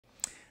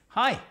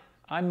Hi,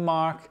 I'm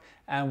Mark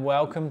and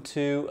welcome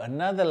to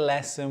another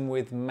lesson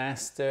with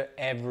Master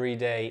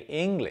Everyday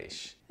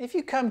English. If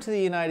you come to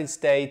the United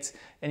States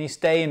and you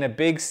stay in a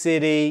big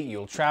city,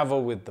 you'll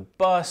travel with the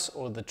bus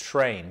or the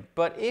train.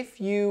 But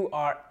if you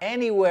are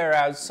anywhere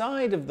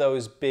outside of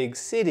those big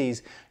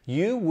cities,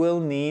 you will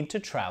need to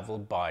travel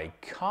by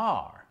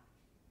car.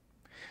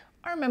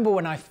 I remember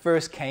when I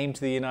first came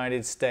to the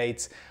United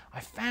States,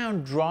 I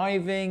found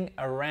driving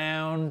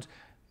around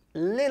a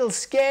little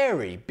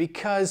scary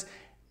because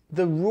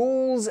the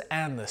rules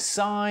and the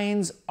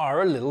signs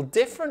are a little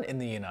different in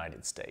the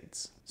United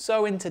States.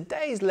 So in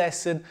today's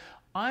lesson,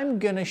 I'm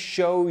going to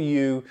show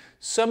you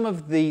some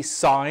of the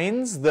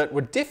signs that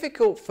were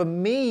difficult for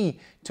me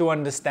to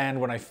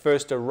understand when I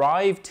first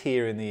arrived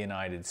here in the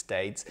United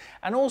States,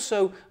 and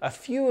also a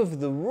few of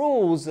the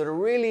rules that are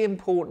really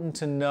important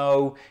to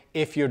know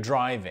if you're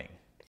driving.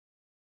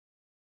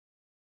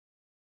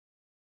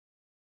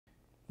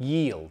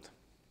 Yield.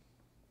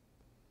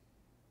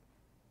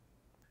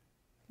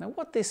 Now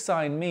what this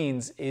sign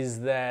means is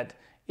that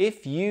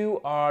if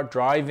you are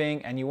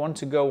driving and you want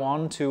to go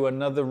on to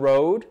another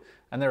road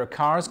and there are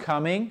cars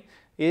coming,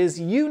 is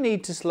you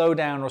need to slow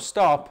down or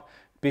stop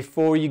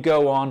before you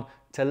go on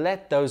to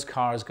let those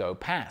cars go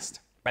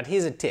past. But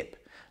here's a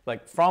tip.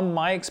 Like from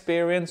my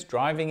experience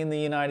driving in the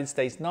United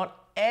States,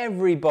 not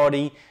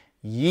everybody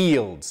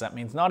yields. That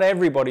means not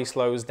everybody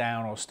slows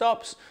down or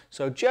stops.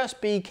 So just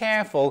be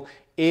careful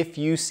if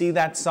you see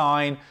that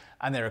sign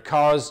and there are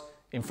cars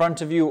in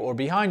front of you or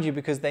behind you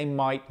because they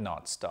might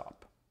not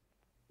stop.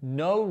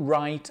 No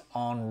right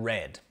on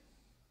red.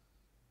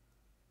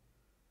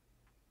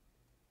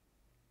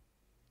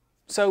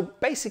 So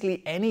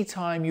basically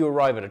anytime you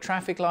arrive at a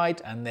traffic light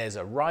and there's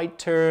a right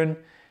turn,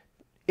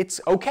 it's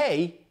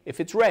okay if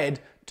it's red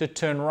to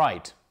turn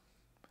right.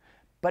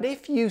 But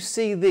if you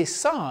see this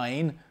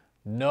sign,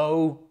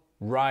 no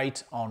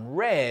right on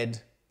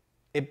red,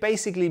 it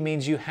basically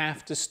means you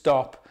have to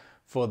stop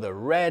for the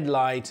red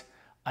light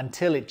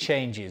until it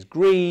changes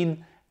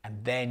green,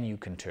 and then you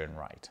can turn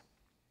right.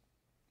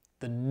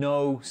 The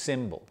no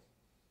symbol.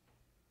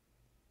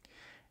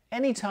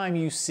 Anytime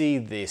you see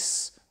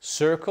this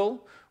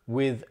circle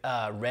with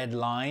a red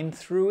line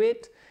through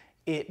it,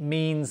 it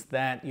means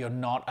that you're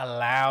not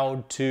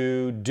allowed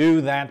to do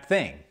that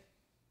thing.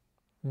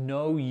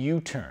 No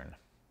U-turn.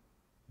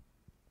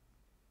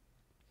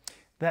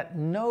 That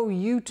no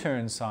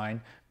U-turn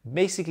sign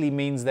basically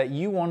means that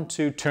you want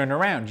to turn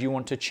around, you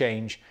want to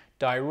change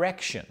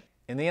direction.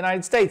 In the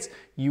United States,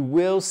 you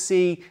will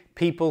see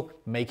people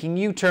making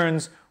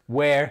U-turns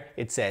where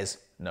it says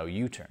no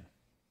U-turn.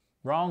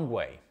 Wrong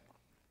way.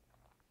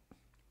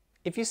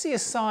 If you see a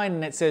sign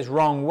and it says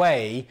wrong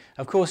way,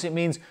 of course it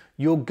means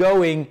you're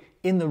going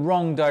in the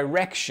wrong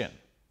direction.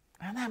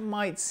 Now that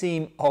might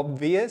seem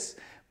obvious,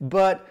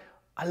 but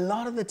a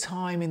lot of the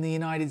time in the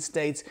United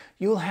States,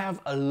 you'll have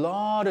a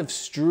lot of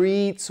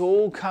streets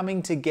all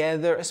coming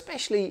together,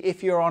 especially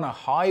if you're on a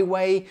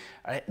highway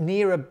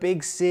near a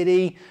big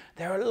city.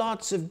 There are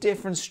lots of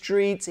different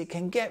streets. It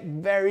can get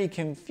very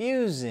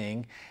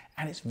confusing,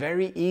 and it's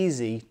very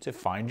easy to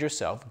find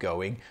yourself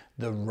going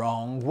the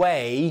wrong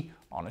way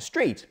on a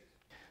street.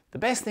 The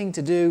best thing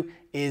to do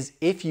is,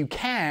 if you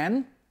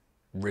can,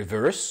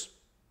 reverse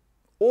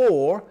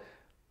or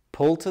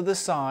pull to the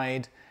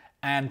side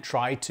and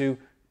try to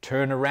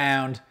turn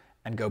around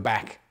and go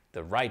back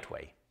the right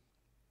way.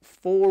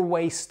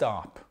 Four-way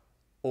stop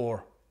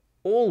or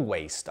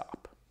all-way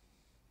stop.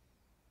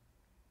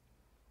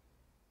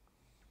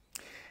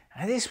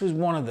 Now this was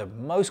one of the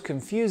most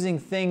confusing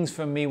things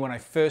for me when I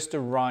first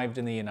arrived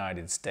in the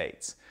United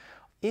States.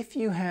 If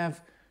you have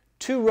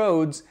two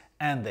roads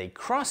and they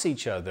cross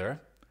each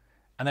other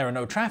and there are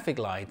no traffic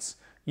lights,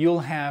 you'll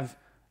have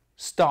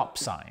stop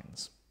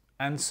signs.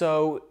 And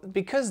so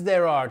because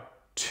there are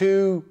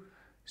two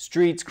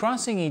streets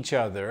crossing each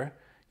other,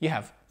 you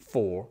have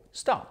four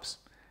stops.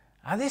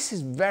 Now this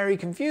is very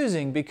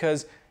confusing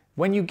because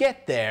when you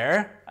get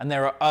there and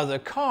there are other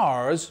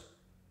cars,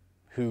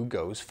 who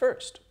goes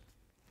first?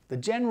 The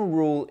general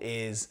rule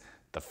is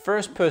the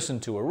first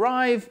person to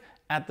arrive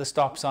at the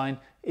stop sign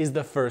is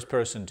the first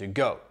person to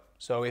go.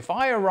 So if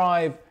I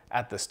arrive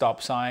at the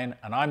stop sign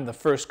and I'm the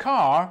first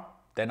car,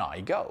 then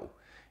I go.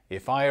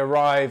 If I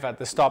arrive at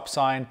the stop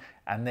sign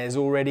and there's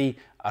already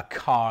a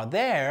car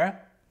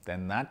there,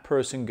 then that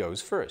person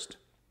goes first.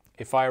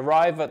 If I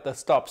arrive at the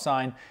stop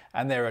sign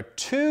and there are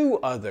two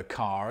other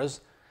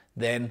cars,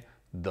 then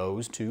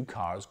those two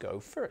cars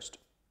go first.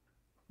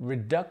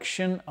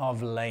 Reduction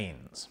of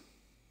lanes.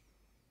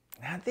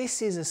 Now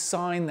this is a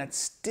sign that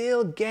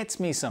still gets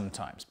me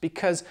sometimes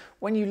because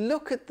when you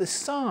look at the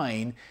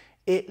sign,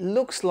 it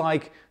looks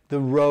like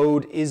the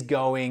road is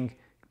going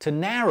to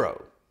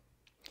narrow.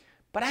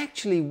 But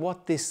actually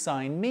what this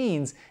sign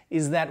means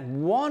is that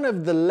one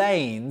of the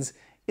lanes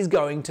is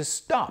going to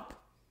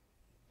stop.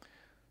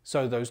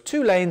 So those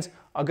two lanes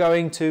are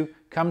going to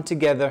come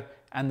together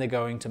and they're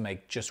going to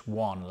make just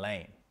one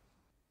lane.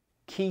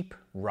 Keep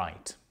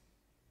right.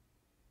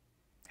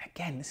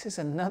 Again, this is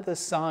another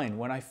sign.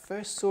 When I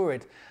first saw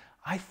it,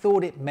 I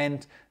thought it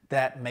meant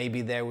that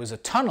maybe there was a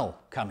tunnel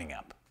coming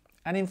up.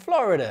 And in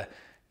Florida,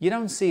 you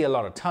don't see a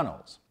lot of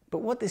tunnels. But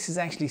what this is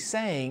actually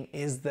saying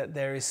is that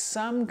there is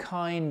some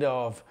kind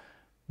of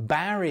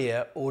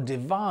barrier or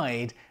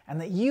divide, and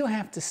that you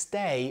have to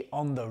stay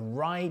on the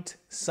right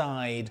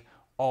side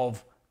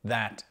of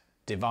that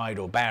divide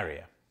or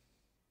barrier.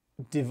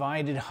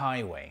 Divided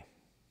highway.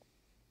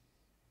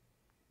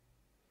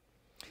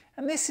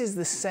 And this is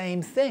the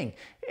same thing.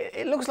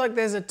 It looks like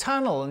there's a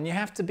tunnel and you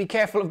have to be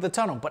careful of the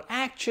tunnel, but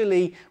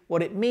actually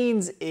what it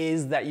means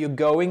is that you're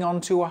going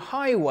onto a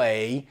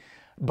highway,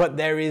 but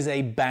there is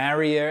a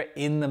barrier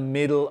in the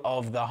middle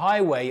of the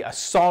highway, a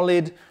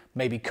solid,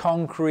 maybe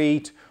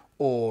concrete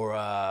or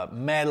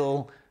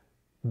metal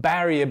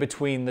barrier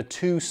between the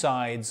two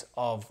sides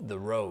of the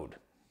road.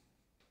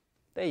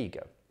 There you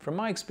go. From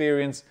my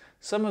experience,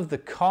 some of the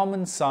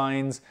common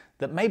signs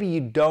that maybe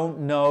you don't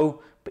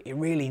know, but you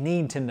really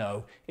need to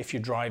know if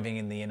you're driving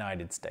in the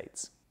United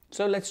States.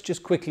 So let's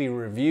just quickly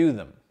review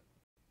them.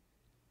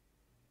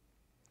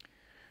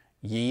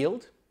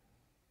 Yield.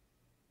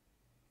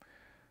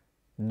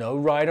 No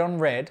right on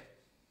red.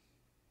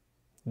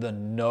 The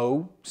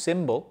no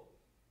symbol.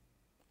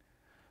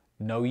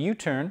 No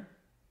U-turn.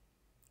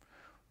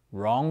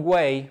 Wrong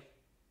way.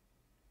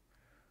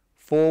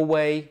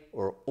 Four-way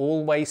or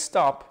all-way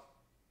stop.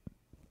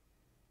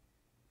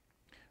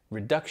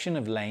 Reduction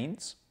of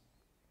lanes.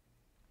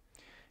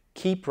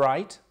 Keep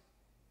right.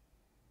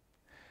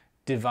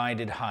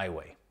 Divided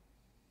highway.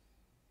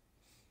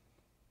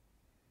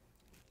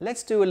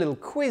 Let's do a little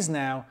quiz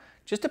now,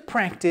 just to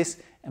practice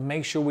and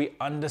make sure we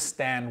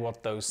understand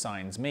what those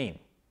signs mean.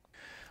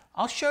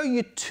 I'll show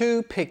you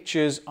two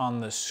pictures on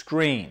the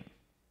screen.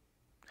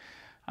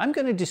 I'm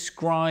going to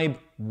describe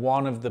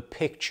one of the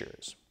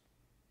pictures.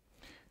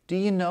 Do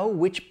you know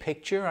which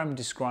picture I'm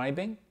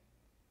describing?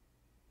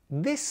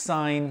 This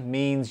sign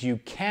means you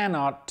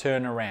cannot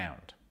turn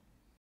around.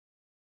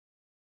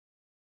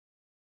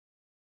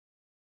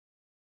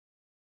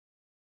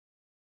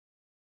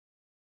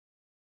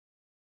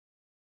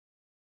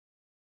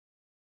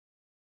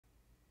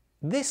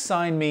 This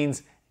sign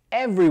means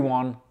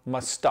everyone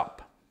must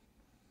stop.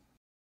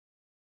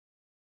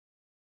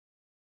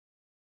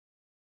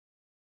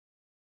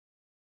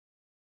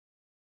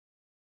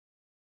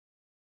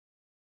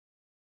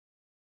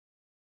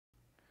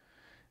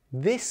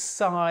 This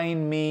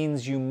sign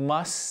means you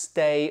must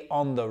stay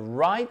on the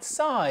right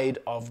side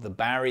of the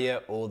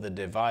barrier or the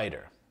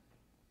divider.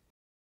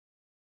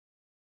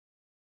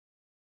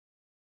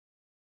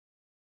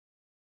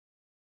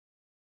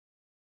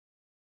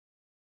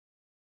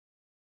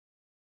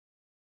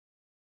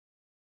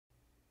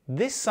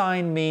 This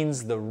sign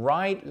means the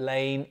right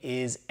lane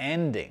is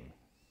ending.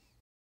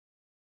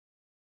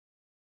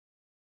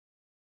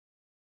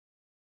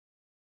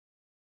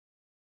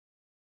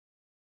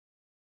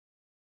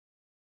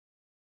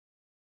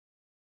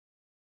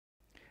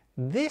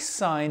 This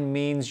sign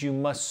means you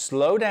must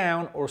slow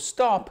down or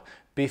stop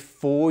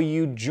before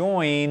you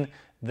join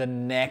the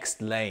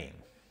next lane.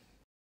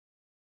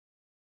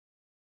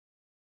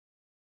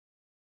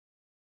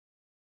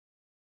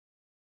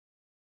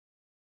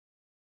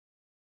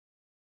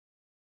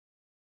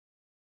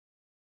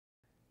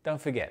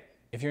 Don't forget,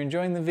 if you're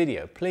enjoying the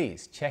video,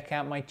 please check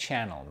out my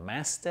channel,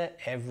 Master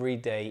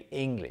Everyday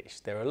English.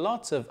 There are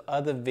lots of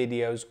other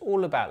videos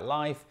all about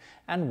life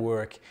and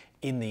work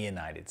in the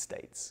United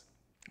States.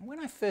 When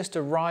I first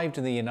arrived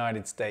in the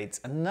United States,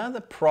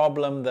 another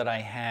problem that I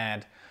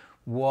had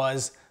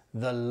was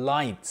the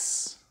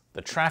lights,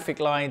 the traffic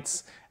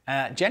lights,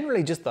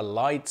 generally just the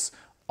lights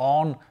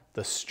on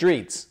the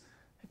streets.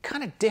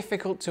 Kind of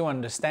difficult to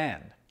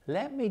understand.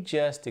 Let me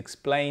just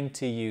explain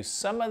to you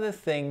some of the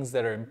things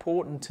that are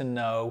important to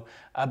know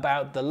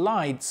about the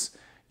lights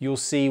you'll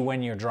see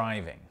when you're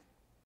driving.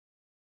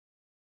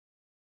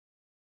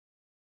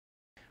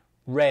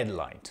 Red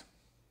light.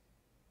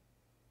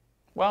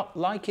 Well,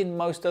 like in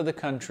most other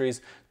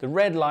countries, the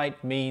red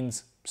light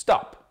means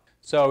stop.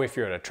 So if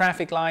you're at a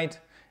traffic light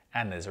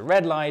and there's a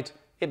red light,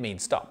 it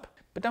means stop.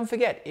 But don't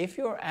forget, if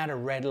you're at a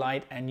red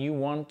light and you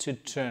want to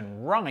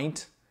turn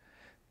right,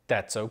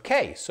 that's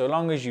okay, so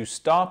long as you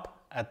stop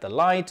at the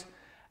light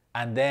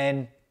and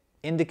then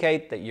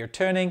indicate that you're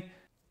turning.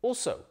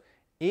 Also,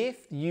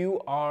 if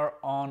you are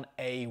on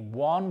a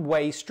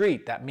one-way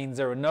street, that means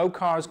there are no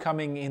cars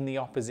coming in the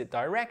opposite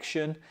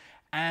direction,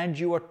 and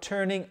you are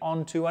turning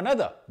onto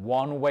another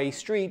one-way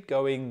street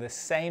going the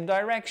same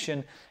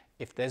direction,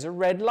 if there's a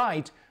red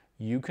light,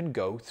 you can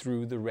go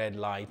through the red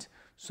light,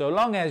 so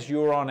long as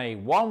you're on a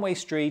one-way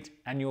street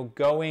and you're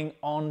going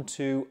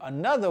onto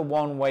another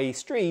one-way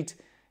street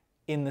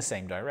in the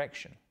same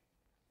direction.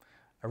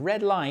 A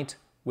red light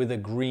with a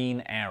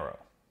green arrow.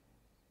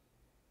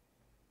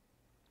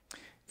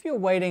 If you're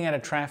waiting at a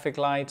traffic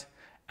light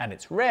and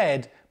it's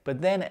red,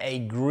 but then a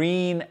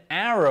green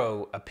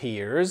arrow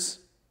appears,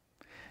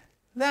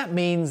 that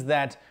means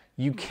that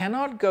you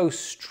cannot go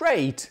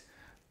straight,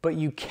 but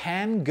you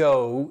can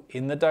go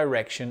in the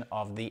direction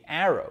of the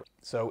arrow.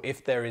 So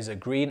if there is a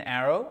green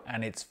arrow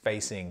and it's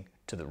facing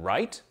to the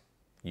right,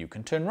 you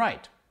can turn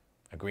right.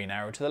 A green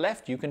arrow to the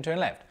left, you can turn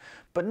left.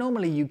 But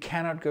normally you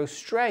cannot go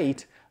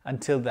straight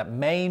until that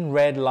main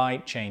red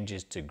light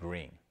changes to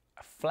green.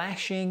 A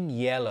flashing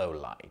yellow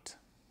light.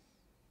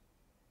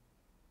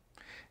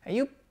 And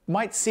you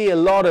might see a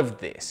lot of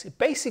this. It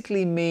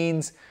basically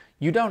means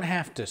you don't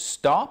have to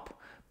stop,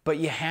 but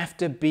you have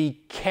to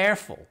be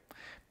careful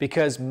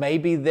because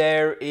maybe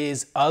there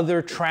is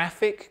other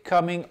traffic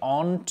coming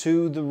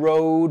onto the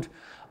road.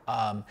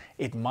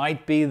 It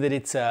might be that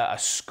it's a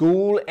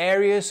school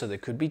area, so there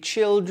could be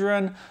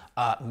children.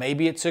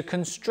 Maybe it's a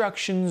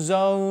construction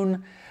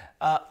zone.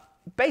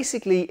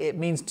 Basically, it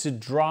means to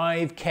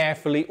drive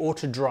carefully or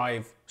to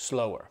drive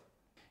slower.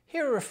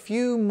 Here are a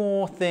few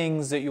more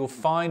things that you'll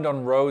find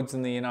on roads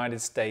in the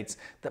United States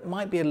that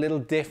might be a little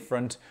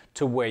different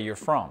to where you're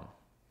from.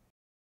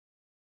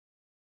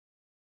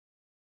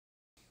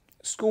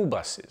 School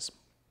buses.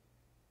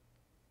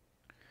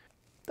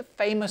 The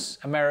famous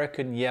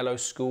American yellow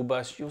school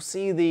bus, you'll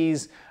see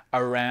these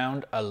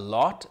around a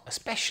lot,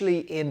 especially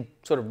in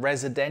sort of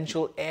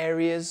residential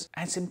areas.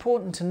 And it's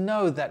important to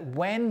know that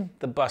when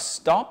the bus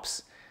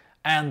stops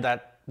and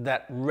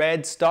that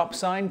red stop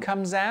sign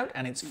comes out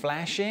and it's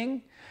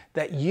flashing,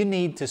 that you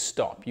need to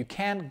stop. You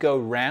can't go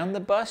round the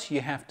bus,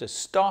 you have to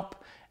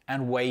stop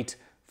and wait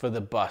for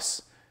the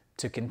bus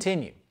to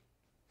continue.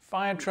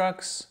 Fire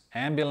trucks,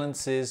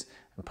 ambulances,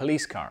 and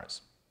police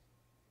cars.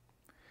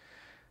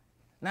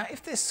 Now,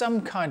 if there's some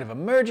kind of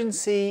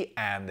emergency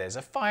and there's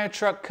a fire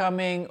truck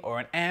coming or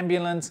an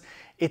ambulance,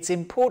 it's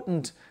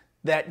important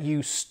that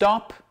you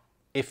stop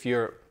if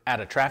you're at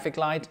a traffic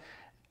light,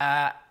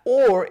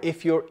 or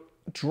if you're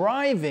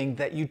driving,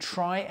 that you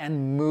try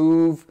and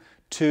move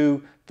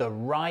to the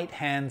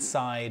right-hand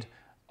side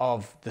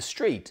of the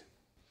street.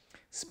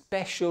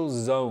 Special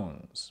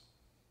zones.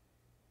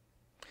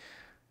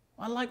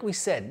 Well, like we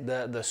said,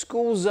 the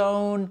school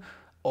zone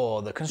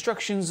or the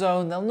construction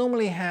zone, they'll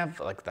normally have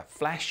like the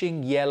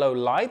flashing yellow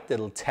light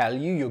that'll tell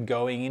you you're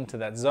going into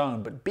that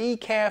zone. But be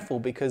careful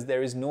because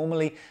there is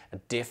normally a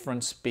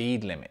different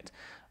speed limit,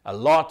 a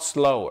lot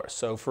slower.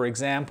 So for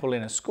example,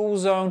 in a school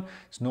zone,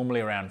 it's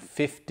normally around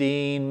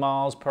 15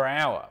 miles per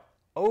hour.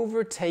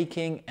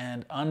 Overtaking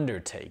and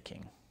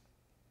undertaking.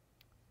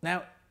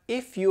 Now,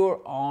 if you're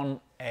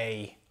on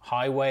a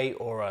highway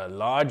or a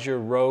larger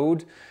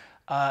road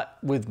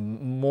with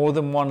more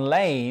than one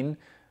lane,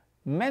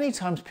 many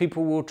times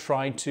people will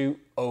try to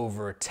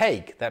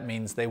overtake. That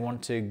means they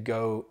want to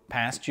go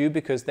past you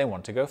because they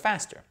want to go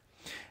faster.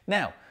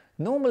 Now,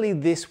 normally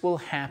this will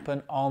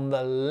happen on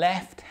the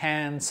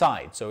left-hand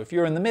side. So if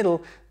you're in the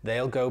middle,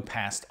 they'll go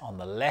past on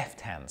the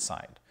left-hand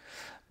side.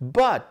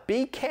 But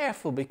be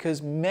careful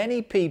because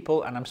many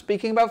people, and I'm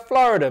speaking about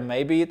Florida,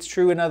 maybe it's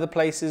true in other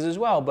places as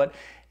well, but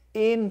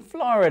in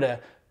Florida,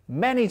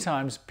 many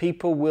times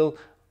people will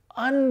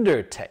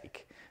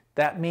undertake.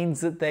 That means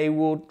that they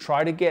will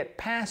try to get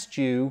past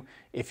you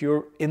if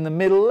you're in the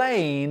middle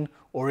lane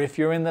or if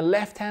you're in the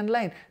left-hand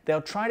lane.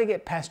 They'll try to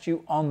get past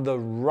you on the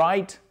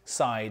right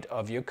side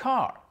of your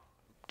car.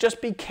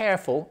 Just be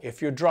careful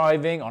if you're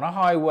driving on a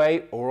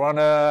highway or on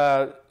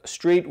a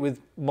street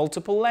with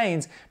multiple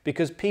lanes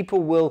because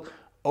people will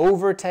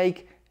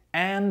overtake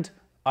and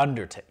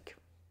undertake.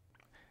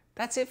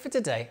 That's it for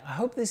today. I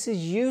hope this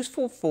is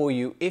useful for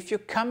you if you're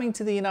coming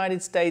to the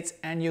United States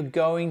and you're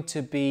going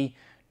to be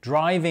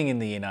driving in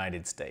the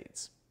United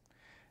States.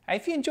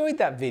 If you enjoyed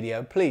that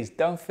video, please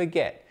don't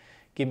forget,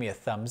 give me a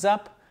thumbs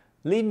up,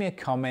 leave me a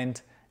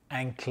comment,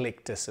 and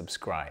click to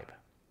subscribe.